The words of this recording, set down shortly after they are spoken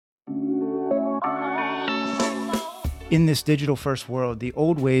In this digital-first world, the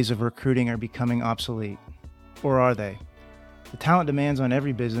old ways of recruiting are becoming obsolete. Or are they? The talent demands on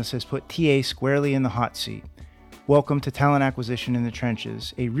every business has put TA squarely in the hot seat. Welcome to Talent Acquisition in the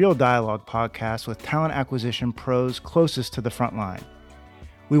Trenches, a real dialogue podcast with talent acquisition pros closest to the front line.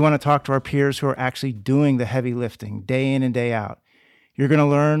 We want to talk to our peers who are actually doing the heavy lifting day in and day out. You're going to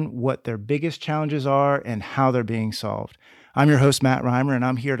learn what their biggest challenges are and how they're being solved. I'm your host, Matt Reimer, and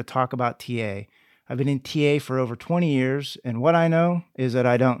I'm here to talk about TA. I've been in TA for over 20 years, and what I know is that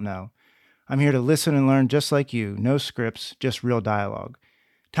I don't know. I'm here to listen and learn just like you. No scripts, just real dialogue.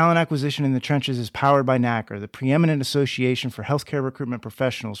 Talent Acquisition in the Trenches is powered by NACR, the preeminent association for healthcare recruitment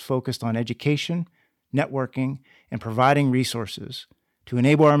professionals focused on education, networking, and providing resources to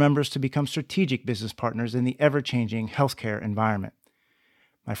enable our members to become strategic business partners in the ever-changing healthcare environment.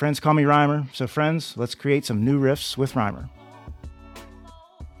 My friends call me Reimer, so friends, let's create some new riffs with Reimer.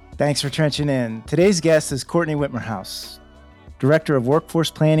 Thanks for trenching in. Today's guest is Courtnay Wittmershaus, Director of Workforce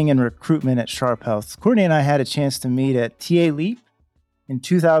Planning and Recruitment at Sharp Health. Courtnay and I had a chance to meet at TA Leap in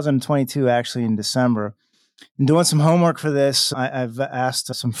 2022, actually in December. And doing some homework for this, I've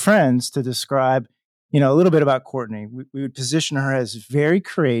asked some friends to describe, a little bit about Courtnay. We would position her as very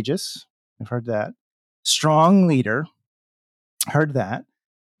courageous. I've heard that. Strong leader. Heard that.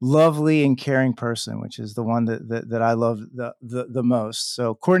 Lovely and caring person, which is the one that I love the most.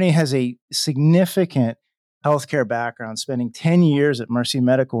 So Courtnay has a significant healthcare background, spending 10 years at Mercy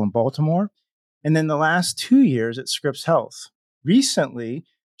Medical in Baltimore, and then the last 2 years at Scripps Health. Recently,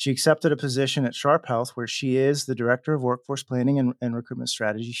 she accepted a position at Sharp Health where she is the Director of Workforce Planning and Recruitment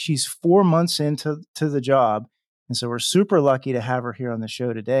Strategy. She's 4 months into the job, and so we're super lucky to have her here on the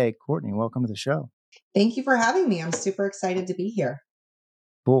show today. Courtnay, welcome to the show. Thank you for having me. I'm super excited to be here.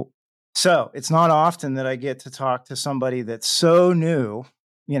 Cool. So it's not often that I get to talk to somebody that's so new,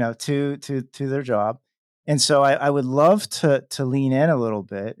 to their job. And so I would love to lean in a little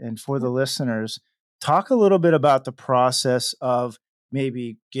bit and for the listeners, talk a little bit about the process of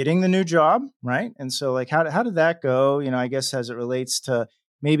maybe getting the new job, right? And so how did that go? I guess as it relates to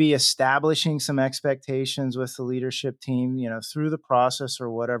maybe establishing some expectations with the leadership team, through the process or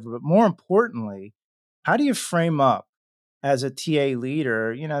whatever. But more importantly, how do you frame up as a TA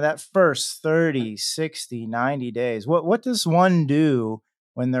leader, that first 30, 60, 90 days? What does one do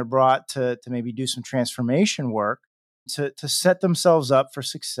when they're brought to maybe do some transformation work to set themselves up for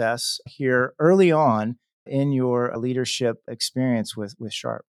success here early on in your leadership experience with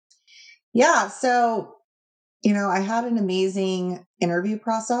Sharp? Yeah. So, I had an amazing interview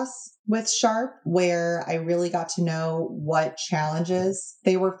process with Sharp where I really got to know what challenges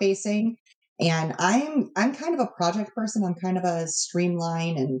they were facing. And I'm kind of a project person. I'm kind of a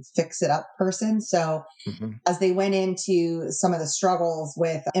streamline and fix it up person. So as they went into some of the struggles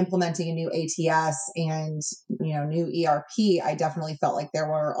with implementing a new ATS and, new ERP, I definitely felt like there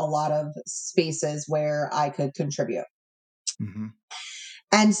were a lot of spaces where I could contribute. Mm-hmm.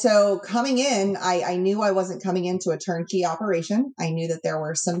 And so coming in, I knew I wasn't coming into a turnkey operation. I knew that there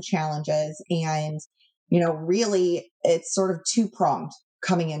were some challenges and, really it's sort of two-pronged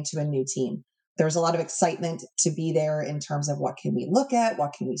coming into a new team. There's a lot of excitement to be there in terms of what can we look at,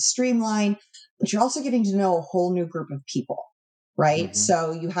 what can we streamline, but you're also getting to know a whole new group of people, right? Mm-hmm.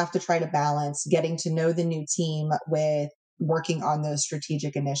 So you have to try to balance getting to know the new team with working on those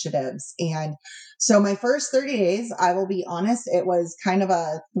strategic initiatives. And so my first 30 days, I will be honest, it was kind of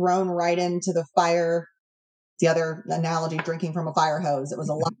a thrown right into the fire. The other analogy, drinking from a fire hose. It was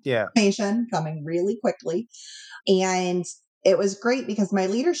a lot of information coming really quickly. And it was great because my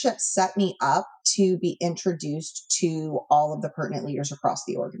leadership set me up to be introduced to all of the pertinent leaders across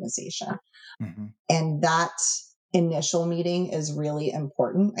the organization. Mm-hmm. And that initial meeting is really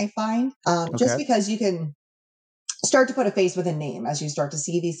important, I find, just because you can start to put a face with a name as you start to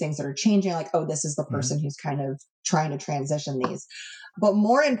see these things that are changing, like, oh, this is the person who's kind of trying to transition these. But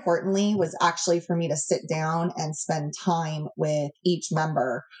more importantly was actually for me to sit down and spend time with each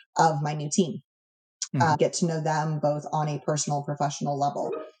member of my new team, get to know them both on a personal and professional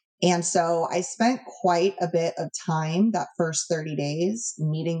level. And so I spent quite a bit of time that first 30 days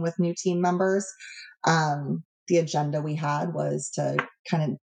meeting with new team members. The agenda we had was to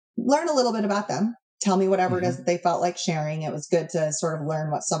kind of learn a little bit about them. Tell me whatever it is that they felt like sharing. It was good to sort of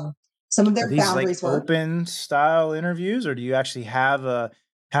learn what some of their boundaries were. Open style interviews, or do you actually have a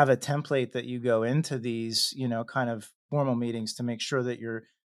template that you go into these, kind of formal meetings to make sure that you're,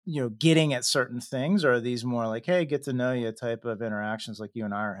 getting at certain things, or are these more like, hey, get to know you type of interactions like you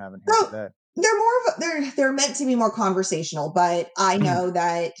and I are having here today? They're more of they're meant to be more conversational, but I know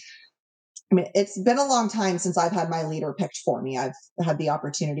that I mean, it's been a long time since I've had my leader picked for me. I've had the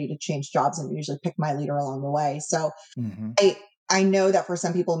opportunity to change jobs and usually pick my leader along the way. So Mm-hmm. I know that for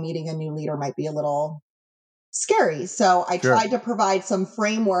some people, meeting a new leader might be a little scary. So I Sure. tried to provide some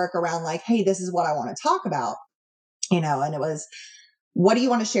framework around like, hey, this is what I want to talk about, and it was, what do you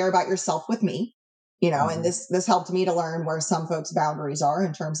want to share about yourself with me? And this helped me to learn where some folks' boundaries are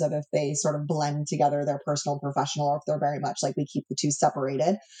in terms of if they sort of blend together their personal and professional, or if they're very much like we keep the two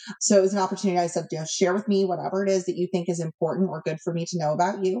separated. So it was an opportunity. I said, share with me whatever it is that you think is important or good for me to know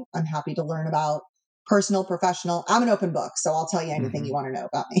about you. I'm happy to learn about personal, professional. I'm an open book, so I'll tell you anything you want to know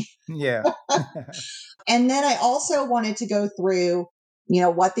about me. Yeah. And then I also wanted to go through,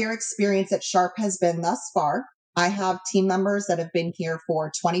 what their experience at Sharp has been thus far. I have team members that have been here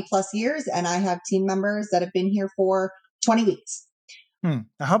for 20 plus years, and I have team members that have been here for 20 weeks.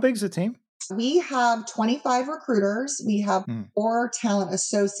 How big is the team? We have 25 recruiters. We have 4 talent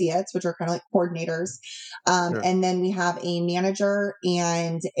associates, which are kind of like coordinators. Sure. And then we have a manager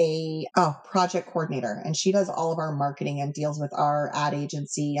and a project coordinator. And she does all of our marketing and deals with our ad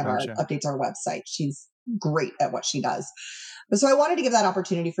agency and Gotcha. updates our website. She's great at what she does. So I wanted to give that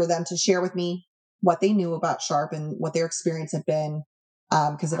opportunity for them to share with me what they knew about Sharp and what their experience had been,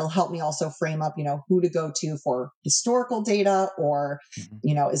 because it'll help me also frame up, who to go to for historical data, or,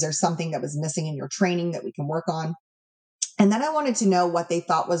 is there something that was missing in your training that we can work on? And then I wanted to know what they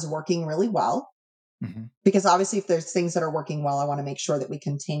thought was working really well, because obviously if there's things that are working well, I want to make sure that we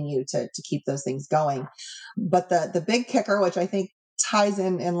continue to keep those things going. But the big kicker, which I think ties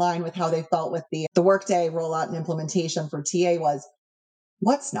in line with how they felt with the Workday rollout and implementation for TA, was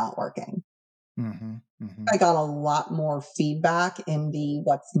what's not working. I got a lot more feedback in the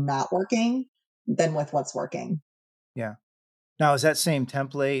what's not working than with what's working. Yeah. Now, is that same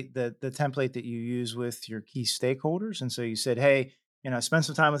template, the template that you use with your key stakeholders? And so you said, hey, spend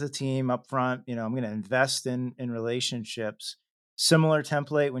some time with the team up front. I'm going to invest in relationships. Similar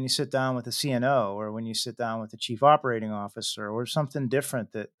template when you sit down with the CNO, or when you sit down with the chief operating officer, or something different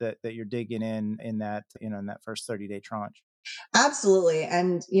that you're digging in that, in that first 30-day tranche. Absolutely.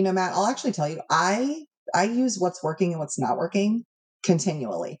 And, Matt, I'll actually tell you, I use what's working and what's not working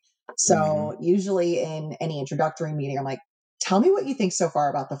continually. So usually in any introductory meeting, I'm like, tell me what you think so far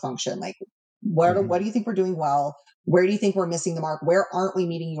about the function. Like, what do you think we're doing well? Where do you think we're missing the mark? Where aren't we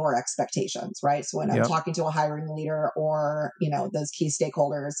meeting your expectations? Right. So when I'm talking to a hiring leader or, those key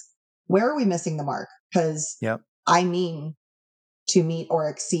stakeholders, where are we missing the mark? Because I mean to meet or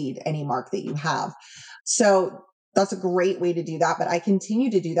exceed any mark that you have. So that's a great way to do that. But I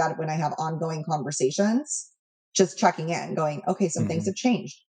continue to do that when I have ongoing conversations, just checking in, going, okay, some things have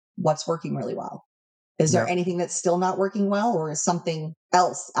changed. What's working really well? Is there anything that's still not working well, or is something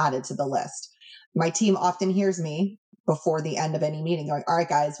else added to the list? My team often hears me before the end of any meeting going, all right,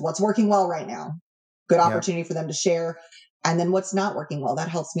 guys, what's working well right now? Good opportunity for them to share. And then what's not working well, that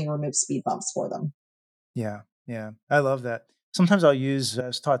helps me remove speed bumps for them. Yeah. Yeah. I love that. Sometimes I'll use, I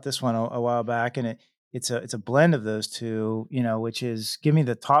was taught this one a while back, and it's a blend of those two, which is give me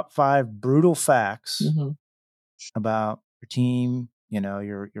the top 5 brutal facts about your team,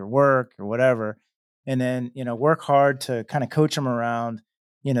 your work or whatever. And then, work hard to kind of coach them around,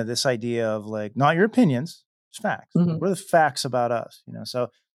 this idea of like, not your opinions, it's facts. What are the facts about us? So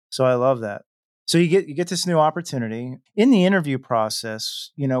I love that. So you get this new opportunity in the interview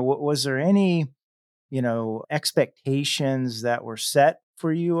process. Was there any, expectations that were set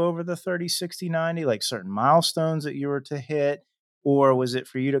for you over the 30, 60, 90, like certain milestones that you were to hit? Or was it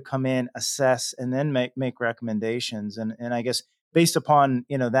for you to come in, assess, and then make recommendations? And I guess based upon,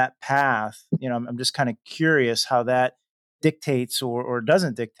 that path, I'm just kind of curious how that dictates or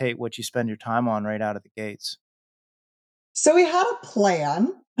doesn't dictate what you spend your time on right out of the gates. So we had a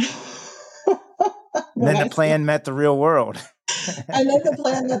plan. And then the plan met the real world. And then the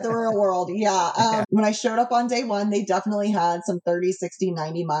plan met the real world. Yeah. When I showed up on day one, they definitely had some 30, 60,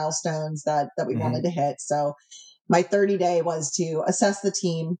 90 milestones that we wanted to hit. So my 30-day was to assess the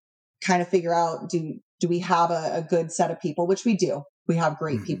team, kind of figure out, do we have a good set of people, which we do. We have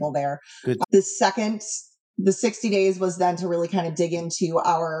great people there. Good. The 60 days was then to really kind of dig into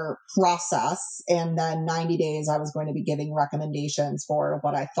our process. And then 90 days, I was going to be giving recommendations for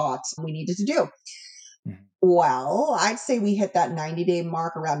what I thought we needed to do. Well, I'd say we hit that 90-day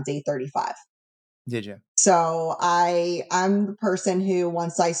mark around day 35. Did you? So I'm the person who,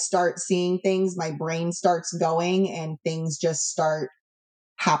 once I start seeing things, my brain starts going and things just start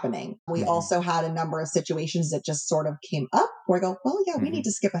happening. We also had a number of situations that just sort of came up where I go, well, yeah, we need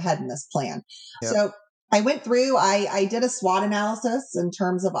to skip ahead in this plan. So I went through, I did a SWOT analysis in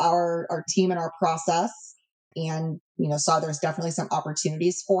terms of our team and our process, and, saw there's definitely some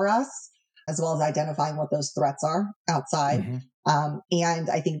opportunities for us. as well as identifying what those threats are outside. Mm-hmm. And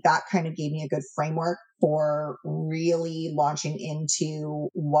I think that kind of gave me a good framework for really launching into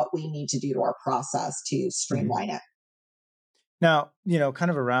what we need to do to our process to Mm-hmm. streamline it. Now, kind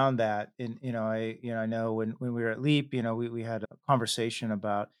of around that, and I know when we were at Leap, we had a conversation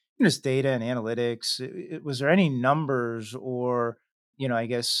about just data and analytics. Was there any numbers or, I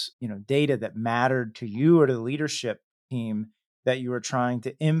guess, data that mattered to you or to the leadership team that you were trying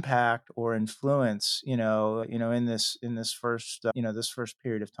to impact or influence, in this first, this first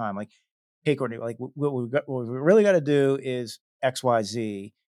period of time? Like, hey, Courtney, like what we really got to do is X, Y,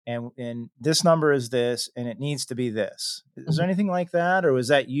 Z, and this number is this, and it needs to be this. Is there anything like that, or was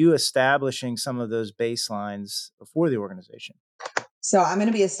that you establishing some of those baselines for the organization? So I'm going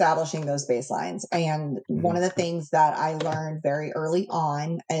to be establishing those baselines. And one Hmm. of the things that I learned very early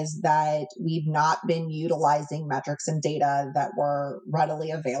on is that we've not been utilizing metrics and data that were readily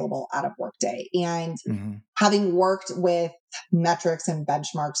available out of Workday. And Hmm. having worked with metrics and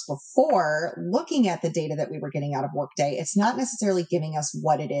benchmarks before, looking at the data that we were getting out of Workday, it's not necessarily giving us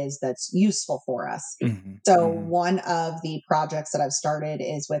what it is that's useful for us. Hmm. So Hmm. one of the projects that I've started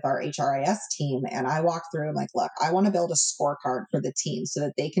is with our HRIS team. And I walk through, I'm like, look, I want to build a scorecard for the team so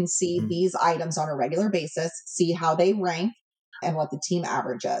that they can see Hmm. these items on a regular basis, see how they rank and what the team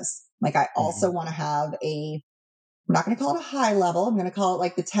average is. Like I also Hmm. want to have I'm not going to call it a high level. I'm going to call it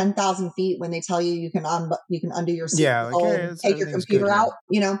like the 10,000 feet when they tell you you can undo your seat Yeah, like, hey, and take your everything's good computer out,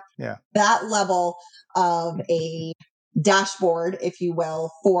 here. Yeah. that level of a dashboard, if you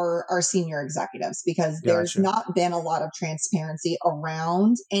will, for our senior executives, because there's Gotcha. not been a lot of transparency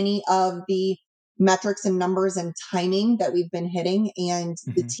around any of the metrics and numbers and timing that we've been hitting. And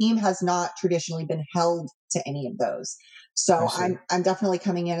the Hmm. team has not traditionally been held to any of those. I So see. I'm definitely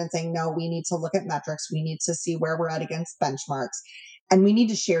coming in and saying, no, we need to look at metrics. We need to see where we're at against benchmarks, and we need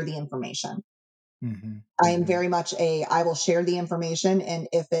to share the information. Hmm. I am Hmm. very much I will share the information. And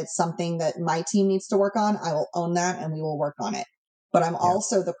if it's something that my team needs to work on, I will own that and we will work on it. But I'm Yeah.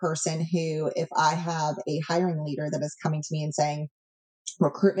 also the person who, if I have a hiring leader that is coming to me and saying,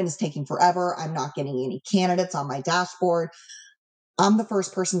 recruitment is taking forever, I'm not getting any candidates on my dashboard, I'm the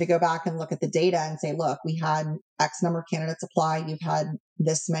first person to go back and look at the data and say, look, we had X number of candidates apply. You've had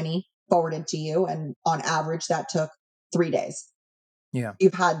this many forwarded to you. And on average, that took 3 days. Yeah.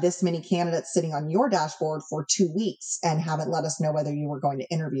 You've had this many candidates sitting on your dashboard for 2 weeks and haven't let us know whether you were going to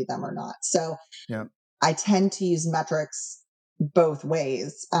interview them or not. So Yeah. I tend to use metrics both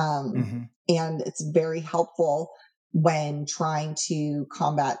ways. Hmm. And it's very helpful when trying to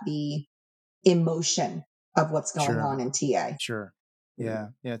combat the emotion of what's going Sure. on in TA. Sure. Yeah.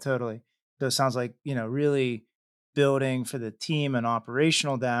 Yeah, totally. So it sounds like, really building for the team an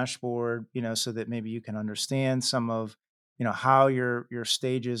operational dashboard, so that maybe you can understand some of, how your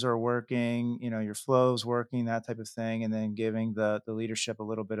stages are working, your flows working, that type of thing, and then giving the leadership a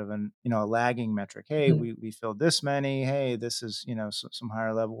little bit of an, a lagging metric. Hey, Mhm. we filled this many. Hey, this is, some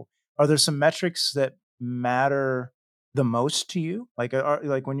higher level. Are there some metrics that matter the most to you? Like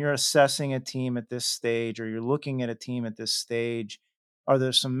when you're assessing a team at this stage, or you're looking at a team at this stage, are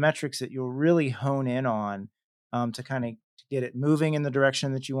there some metrics that you'll really hone in on, to kind of get it moving in the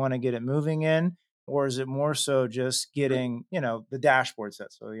direction that you want to get it moving in? Or is it more so just getting, the dashboard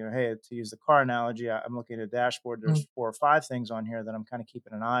set? So, hey, to use the car analogy, I'm looking at a dashboard. There's 4 or 5 things on here that I'm kind of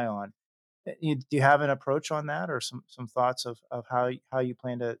keeping an eye on. Do you have an approach on that, or some thoughts of how you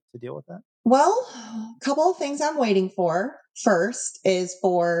plan to deal with that? Well, a couple of things I'm waiting for. First is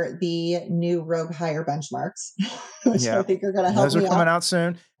for the new Rogue Hire benchmarks, which I Yeah. think are going to help Those are me out. coming out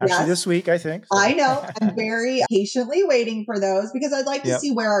soon. Actually, Yes, this week, I think, so. I know. I'm very patiently waiting for those because I'd like to Yep.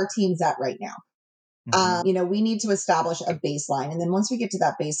 see where our team's at right now. Mhm. We need to establish a baseline. And then once we get to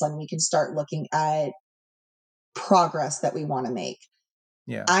that baseline, we can start looking at progress that we want to make.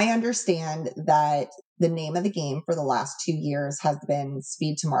 Yeah. I understand that the name of the game for the last 2 years has been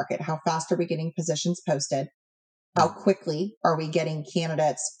speed to market. How fast are we getting positions posted? How Mm. quickly are we getting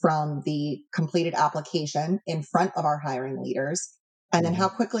candidates from the completed application in front of our hiring leaders? And then how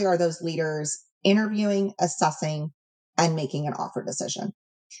Mhm. quickly are those leaders interviewing, assessing, and making an offer decision?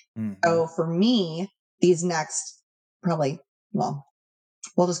 Mhm. So for me, these next probably, well,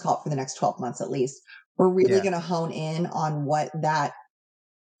 we'll just call it for the next 12 months at least, we're really Yeah. going to hone in on what that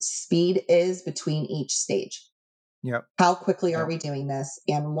speed is between each stage. Yep. How quickly are Yep. we doing this?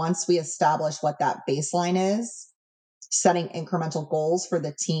 And once we establish what that baseline is, setting incremental goals for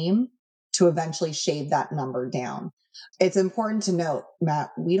the team to eventually shave that number down. It's important to note,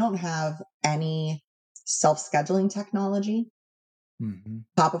 Matt, we don't have any self scheduling technology Mhm.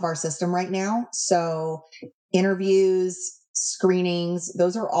 top of our system right now. So interviews, screenings,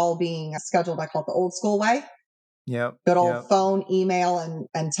 those are all being scheduled. I call it the old school way. Yep. Good old Yep. phone, email,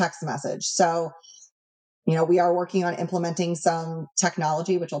 and text message. So, we are working on implementing some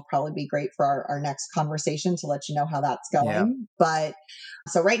technology, which will probably be great for our next conversation to let you know how that's Yeah. going. But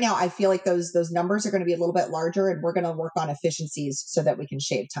so right now I feel like those numbers are going to be a little bit larger, and we're going to work on efficiencies so that we can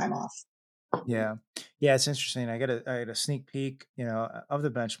shave time off. Yeah. Yeah. It's interesting. I got a sneak peek, of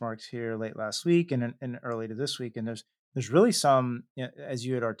the benchmarks here late last week and early to this week. And there's really some, as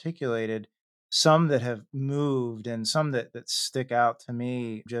you had articulated, some that have moved and some that stick out to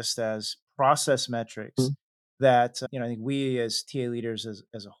me just as process metrics that, I think we as TA leaders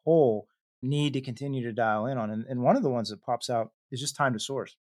as a whole need to continue to dial in on. And one of the ones that pops out is just time to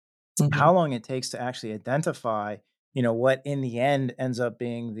source. Mm-hmm. How long it takes to actually identify, what in the end ends up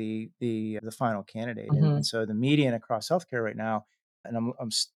being the final candidate. And, Mm-hmm. and so the median across healthcare right now, and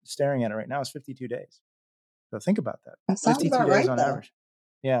I'm staring at it right now, is 52 days. So think about that. That sounds 52 about days right, on though. average.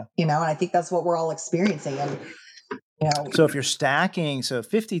 Yeah. And I think that's what we're all experiencing. And So if you're stacking, so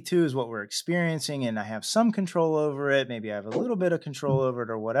 52 is what we're experiencing, and I have some control over it, maybe I have a little bit of control over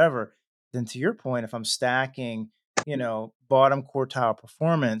it or whatever, then to your point, if I'm stacking, bottom quartile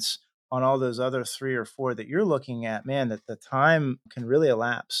performance on all those other 3 or 4 that you're looking at, man, that the time can really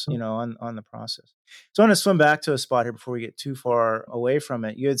elapse, on the process. So I want to swim back to a spot here before we get too far away from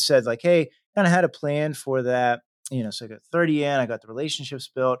it. You had said like, hey, kind of had a plan for that, so I got 30 in, I got the relationships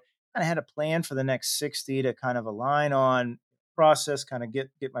built. I had a plan for the next 60 to kind of align on process, kind of get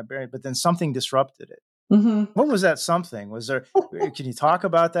my bearing, but then something disrupted it. mm-hmm. What was that something? Was there, can you talk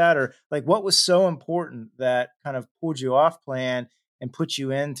about that? Or like, what was so important that kind of pulled you off plan and put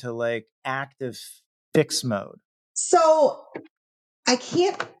you into like active fix mode? So I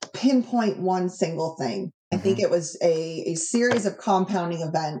can't pinpoint one single thing. I think it was a series of compounding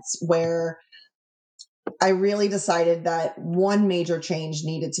events where I really decided that one major change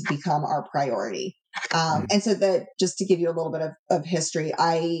needed to become our priority. And so that just to give you a little bit of history,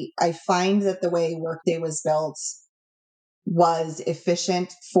 I find that the way Workday was built was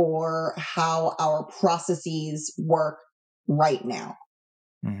efficient for how our processes work right now.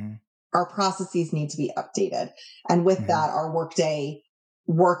 Mm-hmm. Our processes need to be updated. And with Mm-hmm. that, our Workday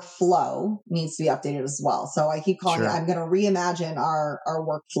workflow needs to be updated as well. So I keep calling it, I'm going to reimagine our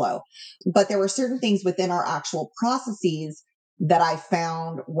workflow. But there were certain things within our actual processes that I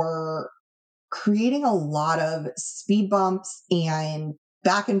found were creating a lot of speed bumps and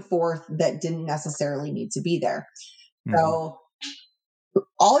back and forth that didn't necessarily need to be there. Mm-hmm. So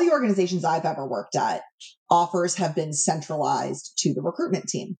all the organizations I've ever worked at, offers have been centralized to the recruitment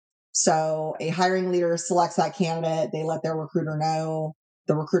team. So a hiring leader selects that candidate, they let their recruiter know,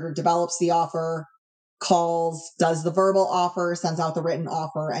 the recruiter develops the offer, calls, does the verbal offer, sends out the written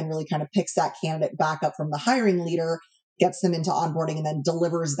offer, and really kind of picks that candidate back up from the hiring leader, gets them into onboarding, and then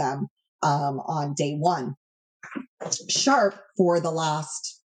delivers them on day one. Sharp, for the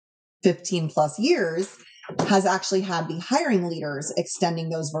last 15 plus years, has actually had the hiring leaders extending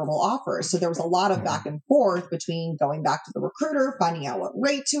those verbal offers. So there was a lot of back and forth between going back to the recruiter, finding out what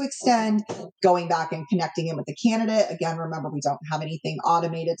rate to extend, going back and connecting in with the candidate. Again, remember, we don't have anything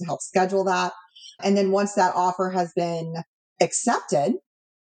automated to help schedule that. And then once that offer has been accepted,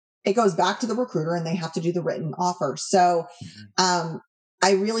 it goes back to the recruiter and they have to do the written offer. So,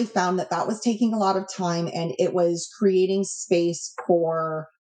 I really found that was taking a lot of time, and it was creating space for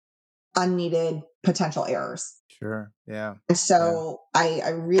unneeded potential errors. Sure. Yeah. And so I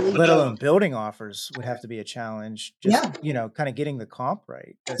really Let don't. alone building offers would have to be a challenge. Just, Yeah. kind of getting the comp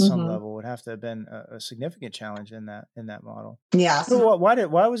right at some Mm-hmm. level would have to have been a significant challenge in that model. Yeah. So So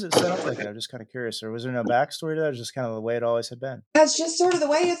why was it set up like that? I'm just kind of curious. Or was there no backstory to that? Or just kind of the way it always had been? that's just sort of the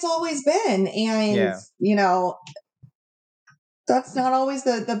way it's always been. And, Yeah. that's not always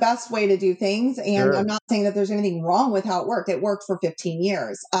the best way to do things. And I'm Sure. not saying that there's anything wrong with how it worked. It worked for 15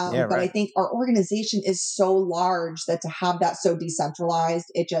 years. Yeah. But I Right. think our organization is so large that to have that so decentralized,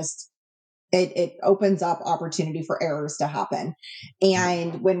 it opens up opportunity for errors to happen.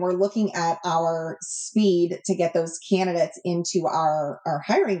 And when we're looking at our speed to get those candidates into our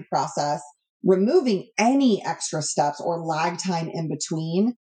hiring process, removing any extra steps or lag time in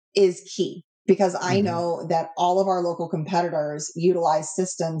between is key. Because I know that all of our local competitors utilize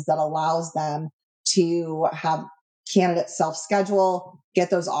systems that allows them to have candidates self-schedule,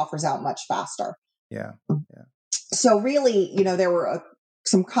 get those offers out much faster. Yeah. Yeah. So really, there were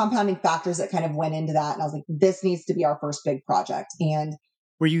some compounding factors that kind of went into that. And I was like, this needs to be our first big project. And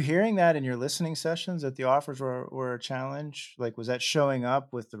Were you hearing that in your listening sessions that the offers were a challenge? Like, was that showing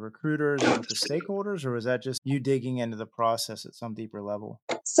up with the recruiters and with the stakeholders, or was that just you digging into the process at some deeper level?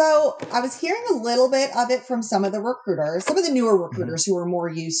 So I was hearing a little bit of it from some of the recruiters, some of the newer Hmm. recruiters who are more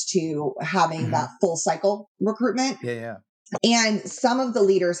used to having that Hmm. full cycle recruitment. Yeah, yeah, And some of the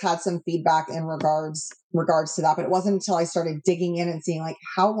leaders had some feedback in regards to that, but it wasn't until I started digging in and seeing like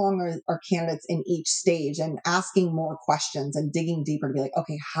how long are candidates in each stage and asking more questions and digging deeper to be like,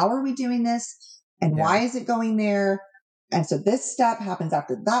 okay, how are we doing this? And yeah. why is it going there? And so this step happens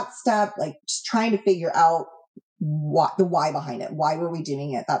after that step, like just trying to figure out what the why behind it. Why were we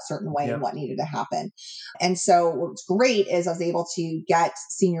doing it that certain way and Yep. what needed to happen? And so what's great is I was able to get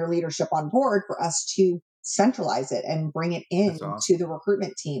senior leadership on board for us to centralize it and bring it That's in to awesome. the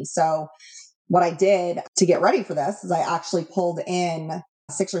recruitment team. So what I did to get ready for this is I actually pulled in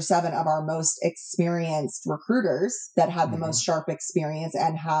 6 or 7 of our most experienced recruiters that had the most Hmm. sharp experience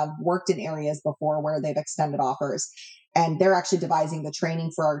and have worked in areas before where they've extended offers. And they're actually devising the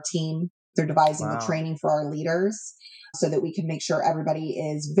training for our team. They're devising the Wow. training for our leaders so that we can make sure everybody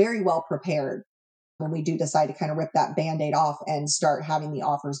is very well prepared when we do decide to kind of rip that band-aid off and start having the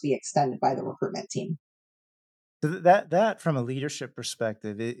offers be extended by the recruitment team. So that from a leadership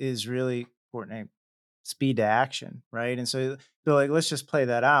perspective is really important. Speed to action, right? And so like let's just play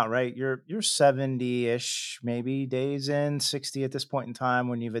that out, right? You're 70-ish maybe days in, 60 at this point in time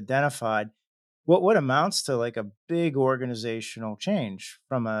when you've identified what amounts to like a big organizational change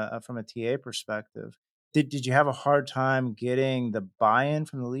from a TA perspective. Did you have a hard time getting the buy-in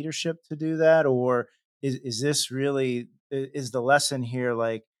from the leadership to do that, or is this really is the lesson here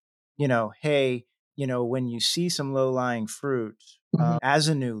like, hey, when you see some low-lying fruit Mhm. as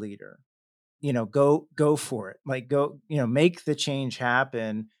a new leader, go for it. Like go, make the change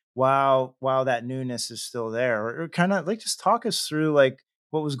happen while that newness is still there. Or kind of like just talk us through like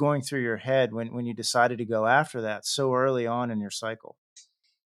what was going through your head when you decided to go after that so early on in your cycle.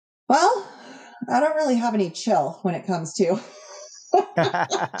 Well, I don't really have any chill when it comes to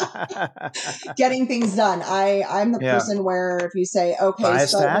getting things done. I'm the Yeah. person where if you say, okay,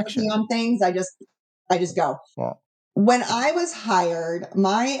 Bias to start working action. on things, I just go. Well, When I was hired,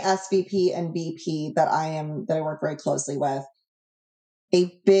 my SVP and VP that I work very closely with, a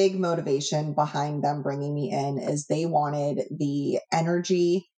big motivation behind them bringing me in is they wanted the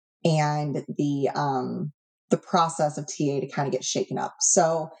energy and the process of TA to kind of get shaken up.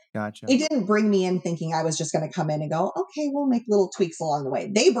 So gotcha. they didn't bring me in thinking I was just going to come in and go, okay, we'll make little tweaks along the way.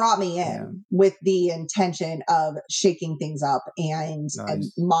 They brought me Yeah. in with the intention of shaking things up and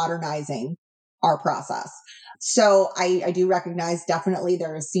Nice. modernizing our process. So I do recognize definitely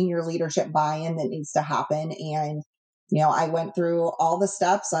there is senior leadership buy-in that needs to happen. And, I went through all the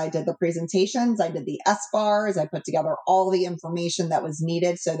steps. I did the presentations, I did the S bars, I put together all the information that was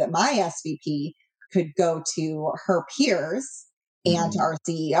needed so that my SVP could go to her peers and to Hmm. our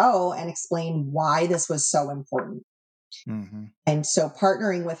CEO and explain why this was so important. Hmm. And so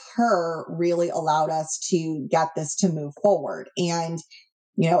partnering with her really allowed us to get this to move forward. And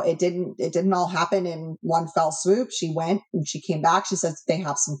it didn't all happen in one fell swoop. She went and she came back. She says, they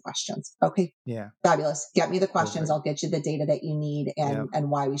have some questions. Okay, Yeah. fabulous. Get me the questions. Perfect. I'll get you the data that you need Yep.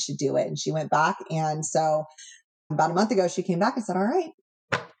 and why we should do it. And she went back. And so about a month ago, she came back and said, all right,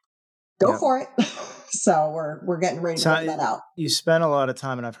 go Yep. for it. So we're getting ready to So roll that out. you spent a lot of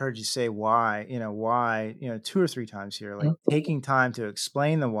time, and I've heard you say why, 2 or 3 times here, like taking time to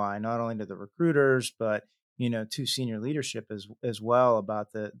explain the why, not only to the recruiters, but to senior leadership as well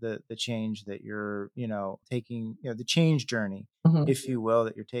about the change that you're, taking, the change journey, Mhm. if you will,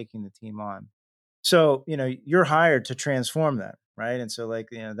 that you're taking the team on. So, you're hired to transform that, right? And so like,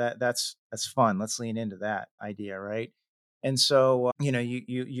 that's fun. Let's lean into that idea, right? And so,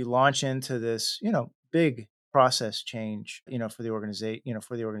 you launch into this, big process change, for the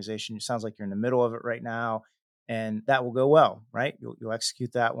organization. It sounds like you're in the middle of it right now, and that will go well, right? You'll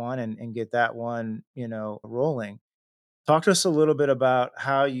execute that one and get that one, rolling. Talk to us a little bit about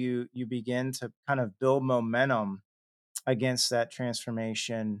how you begin to kind of build momentum against that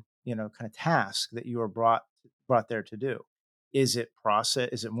transformation, kind of task that you were brought there to do. Is it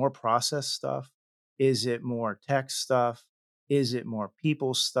more process stuff? Is it more tech stuff? Is it more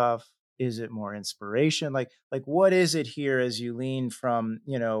people stuff? Is it more inspiration? Like what is it here as you lean from,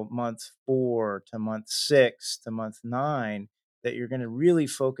 month 4 to month 6 to month 9 that you're going to really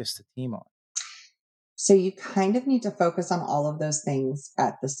focus the team on? So you kind of need to focus on all of those things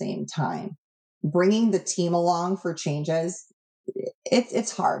at the same time. Bringing the team along for changes,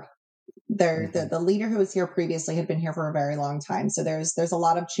 it's hard. Mhm. The leader who was here previously had been here for a very long time, so there's a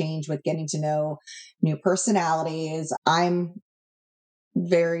lot of change with getting to know new personalities. I'm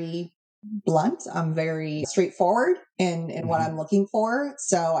very blunt. I'm very straightforward in what I'm looking for.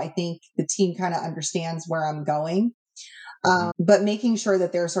 So I think the team kind of understands where I'm going. But making sure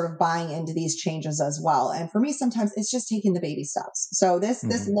that they're sort of buying into these changes as well. And for me, sometimes it's just taking the baby steps. So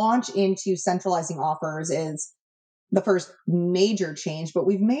this launch into centralizing offers is the first major change, but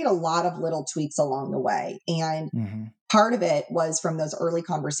we've made a lot of little tweaks along the way. And part of it was from those early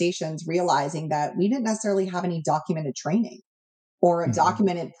conversations, realizing that we didn't necessarily have any documented training or a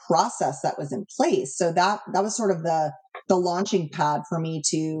documented process that was in place. So that was sort of the launching pad for me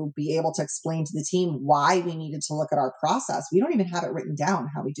to be able to explain to the team why we needed to look at our process. We don't even have it written down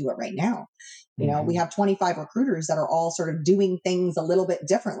how we do it right now. You know, we have 25 recruiters that are all sort of doing things a little bit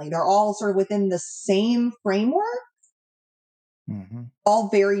differently. They're all sort of within the same framework, all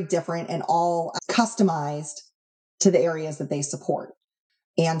very different and all customized to the areas that they support.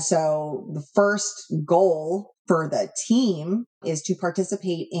 And so the first goal for the team is to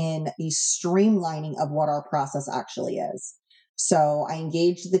participate in the streamlining of what our process actually is. So I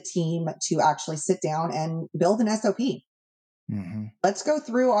engaged the team to actually sit down and build an SOP. Let's go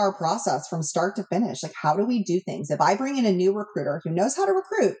through our process from start to finish. Like, how do we do things? If I bring in a new recruiter who knows how to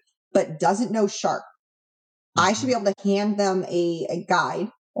recruit, but doesn't know Sharp, I should be able to hand them a guide,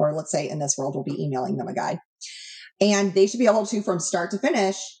 or let's say in this world, we'll be emailing them a guide. And they should be able to, from start to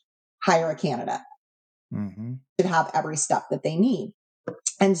finish, hire a candidate. Should have every step that they need.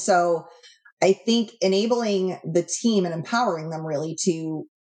 And so I think enabling the team and empowering them really to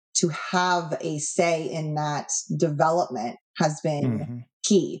have a say in that development has been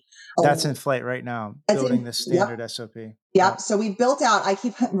key. That's in flight right now, building the standard SOP. Yep. So we've built out, I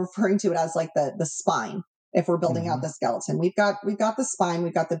keep referring to it as like the spine. If we're building out the skeleton, we've got the spine,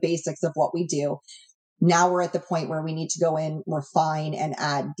 we've got the basics of what we do. Now we're at the point where we need to go in, refine, and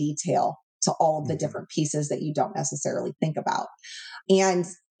add detail to all of the different pieces that you don't necessarily think about. And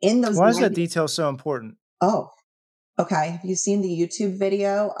in those, why is that detail so important? Oh, okay. Have you seen the YouTube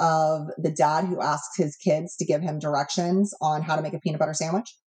video of the dad who asks his kids to give him directions on how to make a peanut butter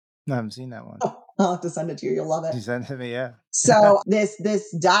sandwich? No, I haven't seen that one. Oh, I'll have to send it to you. You'll love it. You send it to me, yeah. So this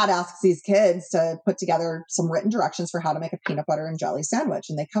dad asks these kids to put together some written directions for how to make a peanut butter and jelly sandwich.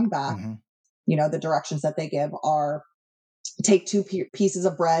 And they come back, you know, the directions that they give are take two pieces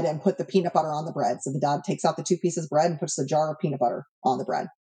of bread and put the peanut butter on the bread. So the dad takes out the 2 pieces of bread and puts the jar of peanut butter on the bread.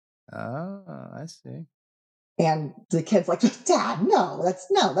 Oh, I see. And the kid's like, Dad, no, that's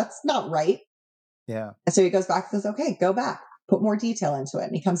not right. Yeah. And so he goes back and says, okay, go back, put more detail into it.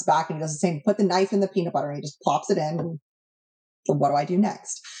 And he comes back and he does the same, put the knife in the peanut butter and he just plops it in. And what do I do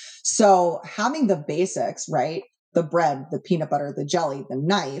next? So having the basics, right? The bread, the peanut butter, the jelly, the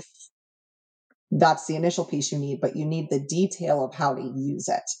knife, that's the initial piece you need, but you need the detail of how to use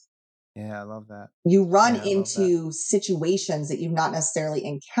it. Yeah, I love that. You run into situations that you've not necessarily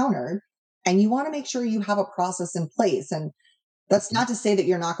encountered, and you want to make sure you have a process in place. And that's not to say that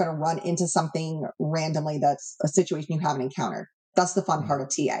you're not going to run into something randomly that's a situation you haven't encountered. That's the fun part of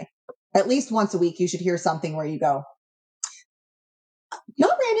TA. At least once a week, you should hear something where you go, y'all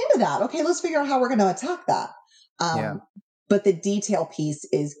ran into that. Okay, let's figure out how we're going to attack that. But the detail piece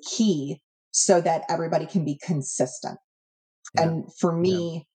is key so that everybody can be consistent. And for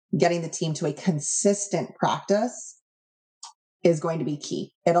me, getting the team to a consistent practice is going to be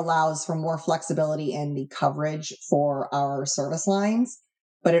key. It allows for more flexibility in the coverage for our service lines,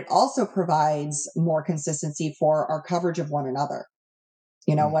 but it also provides more consistency for our coverage of one another.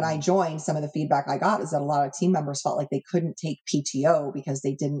 You know, when I joined, some of the feedback I got is that a lot of team members felt like they couldn't take PTO because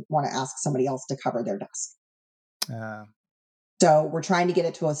they didn't want to ask somebody else to cover their desk. So we're trying to get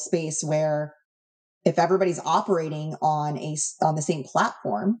it to a space where if everybody's operating on the same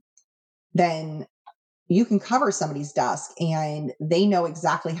platform, then you can cover somebody's desk and they know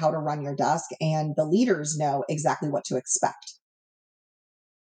exactly how to run your desk and the leaders know exactly what to expect.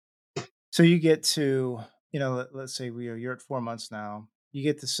 So you get to, you know, let's say you're at 4 months now. You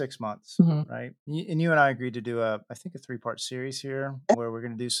get to 6 months, right? And you and I agreed to do I think a 3-part series here where we're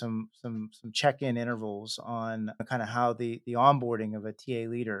going to do some check-in intervals on kind of how the onboarding of a TA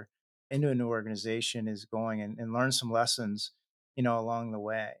leader into a new organization is going and learn some lessons, you know, along the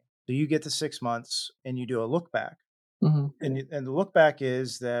way. So you get to 6 months and you do a look back, and the look back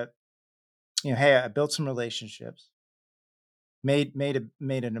is that, you know, hey, I built some relationships. Made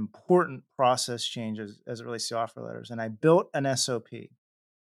an important process change as it relates to offer letters, and I built an SOP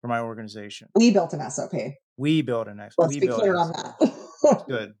for my organization. We built an SOP. We built an SOP. Let's be clear on that.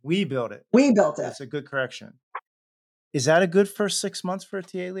 Good. We built it. We built it. That's a good correction. Is that a good first 6 months for a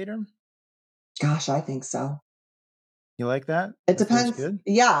TA leader? Gosh, I think so. You like that? It depends. Good?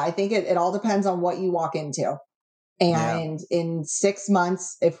 Yeah, I think it all depends on what you walk into. Yeah. And in 6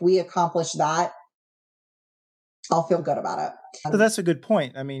 months, if we accomplish that, I'll feel good about it. So that's a good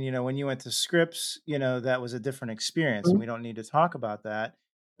point. I mean, when you went to Scripps, that was a different experience, and we don't need to talk about that,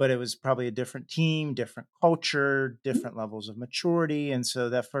 but it was probably a different team, different culture, different levels of maturity. And so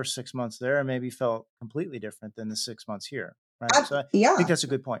that first 6 months there maybe felt completely different than the 6 months here. Right. So I think Yeah. that's a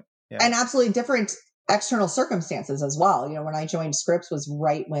good point. Yeah. And absolutely different external circumstances as well. When I joined Scripps was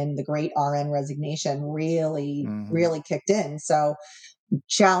right when the great RN resignation really, Hmm. really kicked in. So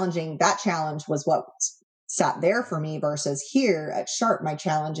that challenge was what sat there for me versus here at Sharp. My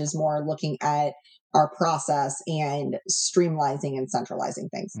challenge is more looking at our process and streamlining and centralizing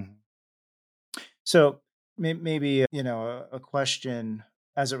things. Hmm. So maybe, a question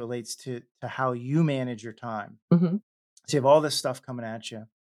as it relates to how you manage your time. Mm-hmm. So you have all this stuff coming at you,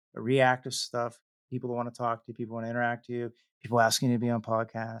 the reactive stuff, people that want to talk to you, people want to interact with you, people asking you to be on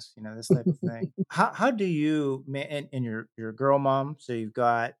podcasts, this type of thing. How do you and you're a girl mom, so you've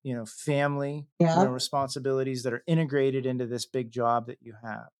got, family, Yeah. responsibilities that are integrated into this big job that you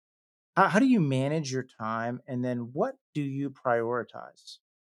have. How do you manage your time, and then what do you prioritize?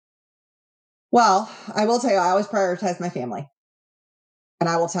 Well, I will tell you, I always prioritize my family. And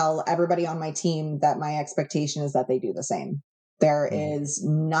I will tell everybody on my team that my expectation is that they do the same. There Hmm. is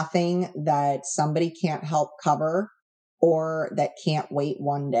nothing that somebody can't help cover or that can't wait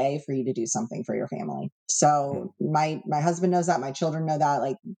one day for you to do something for your family. So my husband knows that, my children know that.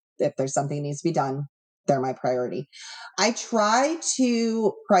 Like, if there's something that needs to be done, they're my priority. I try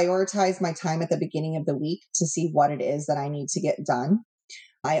to prioritize my time at the beginning of the week to see what it is that I need to get done.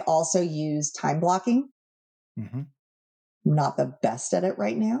 I also use time blocking. Hmm. I'm not the best at it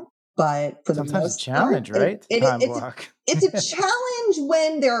right now, but for the Sometimes a most part, challenge, right? To time block. it's a challenge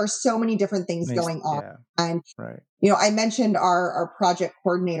when there are so many different things Makes going on. Yeah, And right. I mentioned our project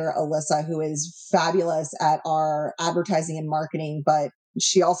coordinator, Alyssa, who is fabulous at our advertising and marketing, but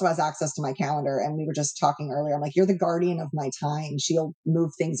she also has access to my calendar. And we were just talking earlier. I'm like, you're the guardian of my time. She'll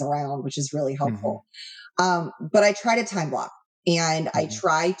move things around, which is really Hmm. helpful. But I try to time block and I Hmm.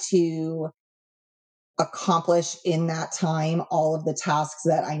 try to accomplish in that time all of the tasks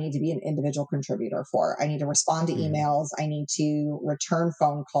that I need to be an individual contributor for. I need to respond to Hmm. emails, I need to return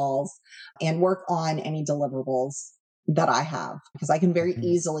phone calls, and work on any deliverables that I have because I can very Hmm.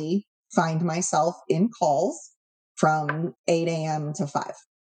 easily find myself in calls from 8 a.m. to 5.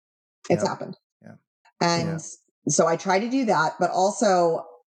 It's Yep. happened. Yeah. Yeah. And so I try to do that, but also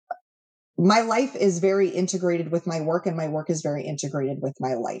my life is very integrated with my work and my work is very integrated with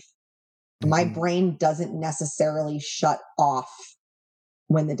my life. My Hmm. brain doesn't necessarily shut off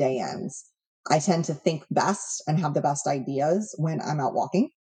when the day ends. I tend to think best and have the best ideas when I'm out walking.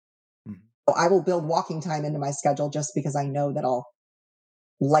 Mhm. So I will build walking time into my schedule just because I know that I'll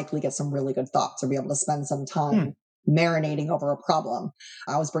likely get some really good thoughts or be able to spend some time Hmm. marinating over a problem.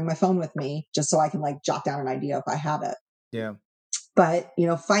 I always bring my phone with me just so I can like jot down an idea if I have it. Yeah. But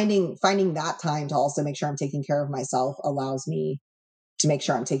finding that time to also make sure I'm taking care of myself allows me to make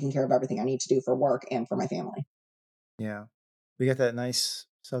sure I'm taking care of everything I need to do for work and for my family. Yeah. We get that nice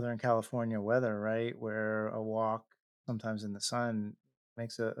Southern California weather, right? Where a walk sometimes in the sun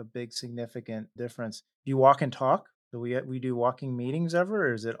makes a big significant difference. Do you walk and talk? Do we do walking meetings ever,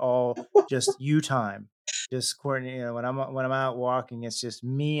 or is it all just you time? Just Courtney, when I'm out walking, it's just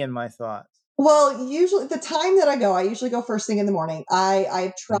me and my thoughts. Well, usually the time that I usually go first thing in the morning.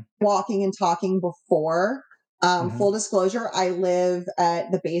 I've tried walking and talking before. Mm-hmm. Full disclosure, I live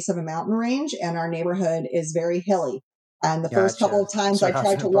at the base of a mountain range and our neighborhood is very hilly. And the first couple Gotcha. of times So I tried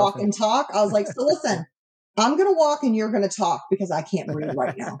huffing to and walk puffing. and talk, I was like, so listen, I'm going to walk and you're going to talk because I can't breathe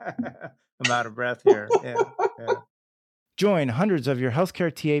right now. I'm out of breath here. Yeah. Yeah. Join hundreds of your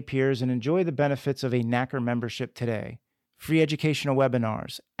healthcare TA peers and enjoy the benefits of a NACR membership today. Free educational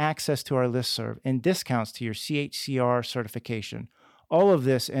webinars, access to our listserv, and discounts to your CHCR certification. All of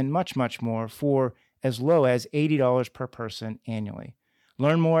this and much, much more for as low as $80 per person annually.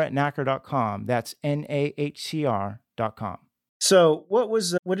 Learn more at nacr.com. That's NAHCR.com. So,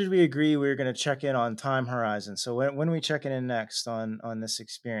 what did we agree we were going to check in on time horizon? So, when are we checking in next on this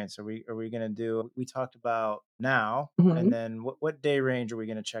experience? Are we going to do? We talked about now, and Mhm. then what day range are we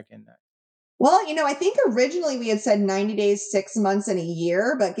going to check in next? Well, I think originally we had said 90 days, 6 months, and a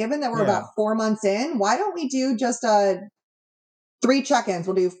year. But given that we're Yeah. about 4 months in, why don't we do just 3 check-ins?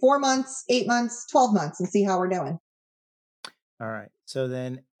 We'll do 4 months, 8 months, 12 months and see how we're doing. All right. So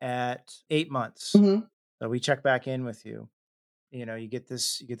then at 8 months, Hmm. so we check back in with you. You get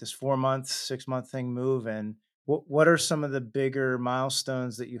this 4 month, 6 month thing moving. What are some of the bigger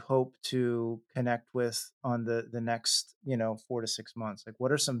milestones that you hope to connect with on the next 4 to 6 months? Like,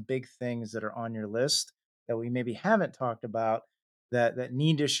 what are some big things that are on your list that we maybe haven't talked about that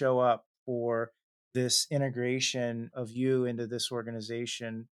need to show up for this integration of you into this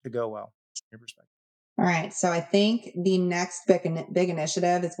organization to go well, from your perspective? All right. So I think the next big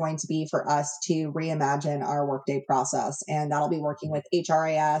initiative is going to be for us to reimagine our workday process. And that'll be working with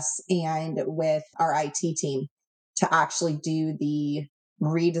HRIS and with our IT team to actually do the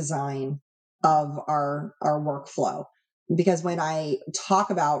redesign of our workflow. Because when I talk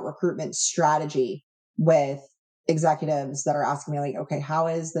about recruitment strategy with executives that are asking me, like, okay, how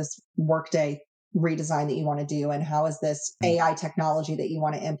is this workday redesign that you want to do, and how is this AI technology that you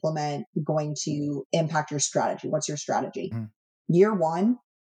want to implement going to impact your strategy? What's your strategy? Mhm. Year one,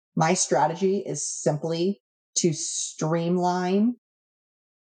 my strategy is simply to streamline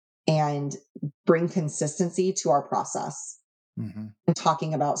and bring consistency to our process. Mhm. And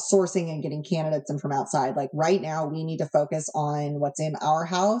talking about sourcing and getting candidates in from outside, like right now we need to focus on what's in our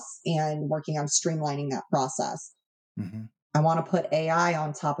house and working on streamlining that process. Mhm. I want to put AI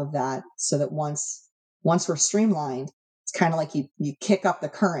on top of that so that once we're streamlined, it's kind of like you kick up the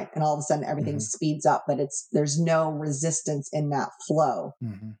current and all of a sudden everything Mhm. speeds up, but there's no resistance in that flow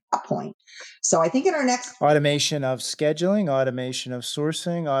Mhm. at that point. So I think in our next Automation of scheduling, automation of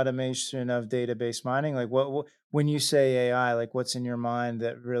sourcing, automation of database mining. Like what when you say AI, like what's in your mind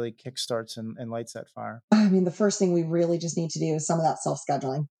that really kickstarts and lights that fire? I mean, the first thing we really just need to do is some of that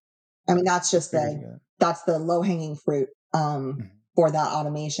self-scheduling. I mean, Right. that's I just figured you got it. that's the low-hanging fruit Mhm. for that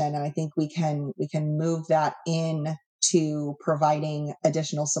automation. And I think we can move that in to providing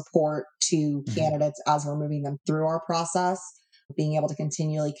additional support to Mhm. candidates as we're moving them through our process, being able to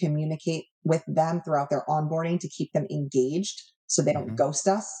continually communicate with them throughout their onboarding to keep them engaged so they don't Mhm. ghost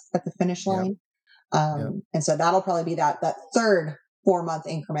us at the finish Yep. line. Yep. And so that'll probably be that third 4 month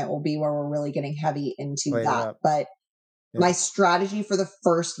increment will be where we're really getting heavy into Light it that. up. But my Yep. strategy for the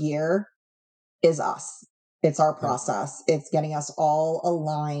first year is us. It's our Yep. process. It's getting us all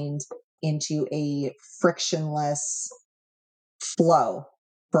aligned into a frictionless flow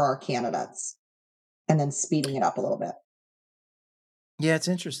for our candidates and then speeding it up a little bit. Yeah, it's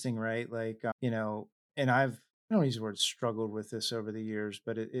interesting, right? Like, and I don't use the word struggled with this over the years,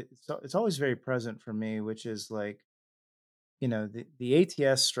 but it's always very present for me, which is like, the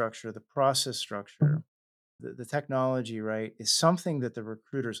ATS structure, the process Mhm. structure, the technology, right, is something that the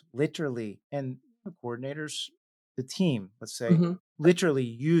recruiters literally and the coordinators, the team, let's say, Mhm. literally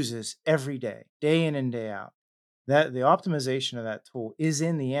uses every day in and day out. That the optimization of that tool is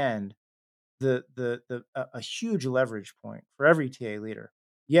in the end a huge leverage point for every TA leader.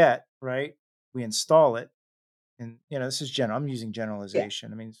 Yet, right, we install it, and this is general. I'm using Yeah.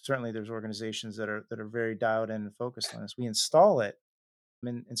 generalization. I mean, certainly there's organizations that are very dialed in and focused on this. We install it,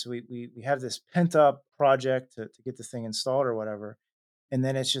 and so we have this pent up project to get the thing installed or whatever, and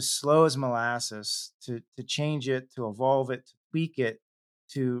then it's just slow as molasses to change it, to evolve it, to tweak it,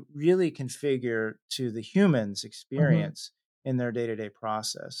 to really configure to the human's Mhm. experience in their day-to-day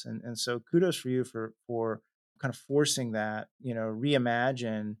process. And so kudos for you for kind of forcing that,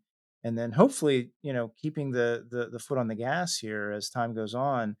 reimagine, and then hopefully, keeping the foot on the gas here as time goes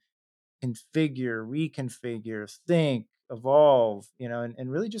on, configure, reconfigure, think, evolve,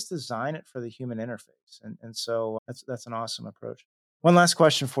 and really just design it for the human interface. And so that's an awesome approach. One last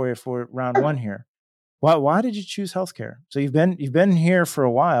question for you for round one here. Why did you choose healthcare? So you've been here for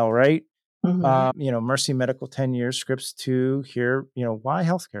a while, right? Mhm. Mercy Medical 10 years, Scripps 2 here. Why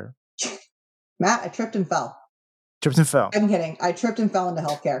healthcare? Matt, I tripped and fell. Tripped and fell. I'm kidding. I tripped and fell into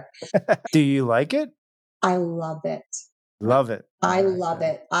healthcare. Do you like it? I love it. Love it. All I right, love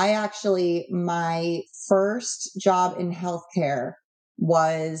good. it. My first job in healthcare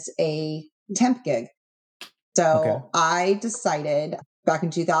was a temp gig. Okay. So I decided back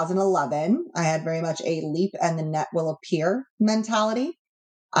in 2011, I had very much a leap and the net will appear mentality.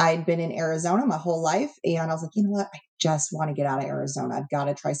 I'd been in Arizona my whole life and I was like, you know what? I just want to get out of Arizona. I've got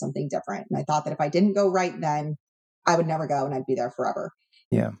to try something different. And I thought that if I didn't go right then, I would never go and I'd be there forever.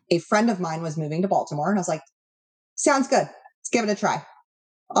 Yeah. A friend of mine was moving to Baltimore and I was like, sounds good. Let's give it a try.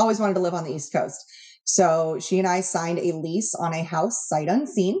 Always wanted to live on the East Coast. So she and I signed a lease on a house sight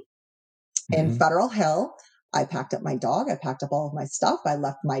unseen in Mhm. Federal Hill. I packed up my dog. I packed up all of my stuff. I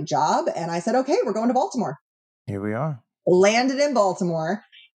left my job and I said, okay, we're going to Baltimore. Here we are. Landed in Baltimore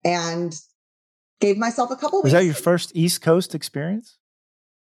and gave myself a couple Was that weeks your first East Coast experience?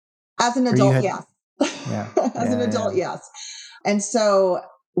 as an Or you adult. had Yes. Yeah. As an Yeah, yeah. adult. Yes. And so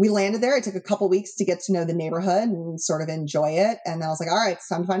we landed there. It took a couple weeks to get to know the neighborhood and sort of enjoy it. And then I was like, all right, it's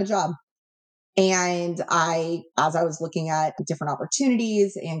time to find a job. And as I was looking at different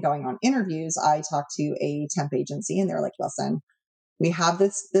opportunities and going on interviews, I talked to a temp agency and they're like, listen, we have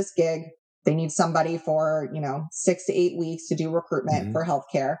this gig. They need somebody for, 6 to 8 weeks to do recruitment for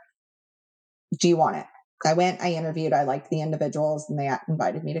healthcare. Do you want it? I went, I interviewed, I liked the individuals, and they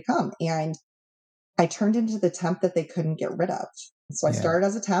invited me to come. And I turned into the temp that they couldn't get rid of. So I started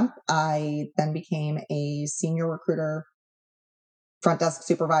as a temp. I then became a senior recruiter, front desk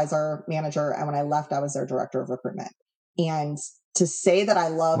supervisor, manager. And when I left, I was their director of recruitment. And to say that I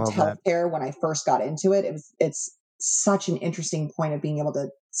loved healthcare when I first got into it, it's such an interesting point of being able to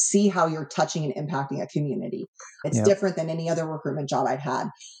see how you're touching and impacting a community. It's different than any other recruitment job I'd had.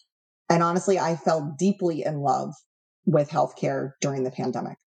 And honestly, I fell deeply in love with healthcare during the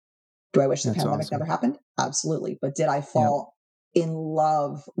pandemic. Do I wish the pandemic never happened? Absolutely. But did I fall in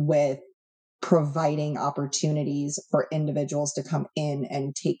love with providing opportunities for individuals to come in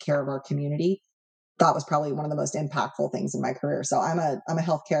and take care of our community? That was probably one of the most impactful things in my career. So I'm a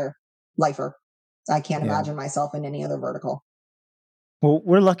healthcare lifer. I can't imagine myself in any other vertical. Well,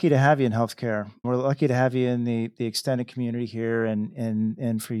 we're lucky to have you in healthcare. We're lucky to have you in the extended community here,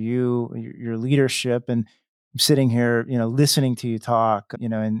 and for you, your leadership, and I'm sitting here, listening to you talk,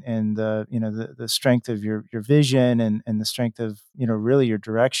 and the strength of your vision and the strength of, really your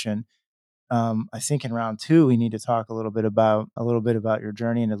direction. I think in round 2, we need to talk a little bit about your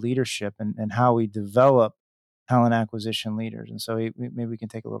journey into leadership and how we develop talent acquisition leaders. And so maybe we can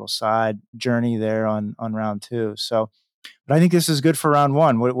take a little side journey there on round 2. So, but I think this is good for round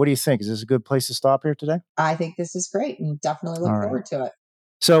 1. What do you think? Is this a good place to stop here today? I think this is great, and definitely look forward to it.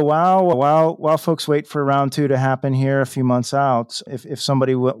 So while folks wait for round 2 to happen here a few months out, if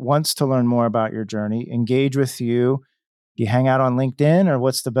somebody wants to learn more about your journey, engage with you, do you hang out on LinkedIn, or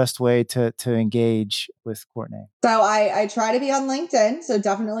what's the best way to engage with Courtnay? So I try to be on LinkedIn. So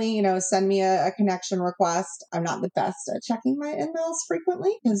definitely, send me a connection request. I'm not the best at checking my emails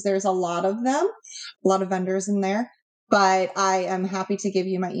frequently because there's a lot of them, a lot of vendors in there. But I am happy to give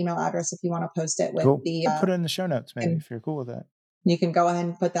you my email address if you want to post it with I'll put it in the show notes, maybe, if you're cool with that. You can go ahead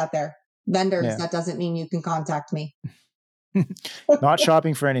and put that there. Vendors, that doesn't mean you can contact me. Not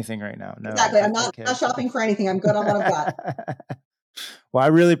shopping for anything right now. No, exactly. I'm not shopping for anything. I'm good on what I've got. Well, I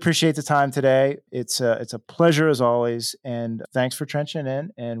really appreciate the time today. It's a pleasure as always. And thanks for trenching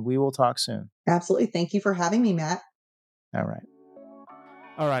in, and we will talk soon. Absolutely. Thank you for having me, Matt. All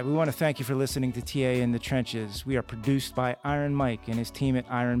right. We want to thank you for listening to TA in the Trenches. We are produced by Iron Mike and his team at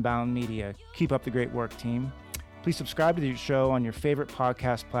Ironbound Media. Keep up the great work, team. Please subscribe to the show on your favorite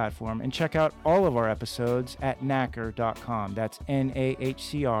podcast platform and check out all of our episodes at nahcr.com. That's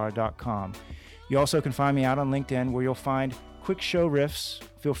NAHCR.com. You also can find me out on LinkedIn, where you'll find quick show riffs.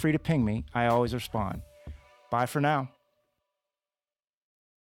 Feel free to ping me. I always respond. Bye for now.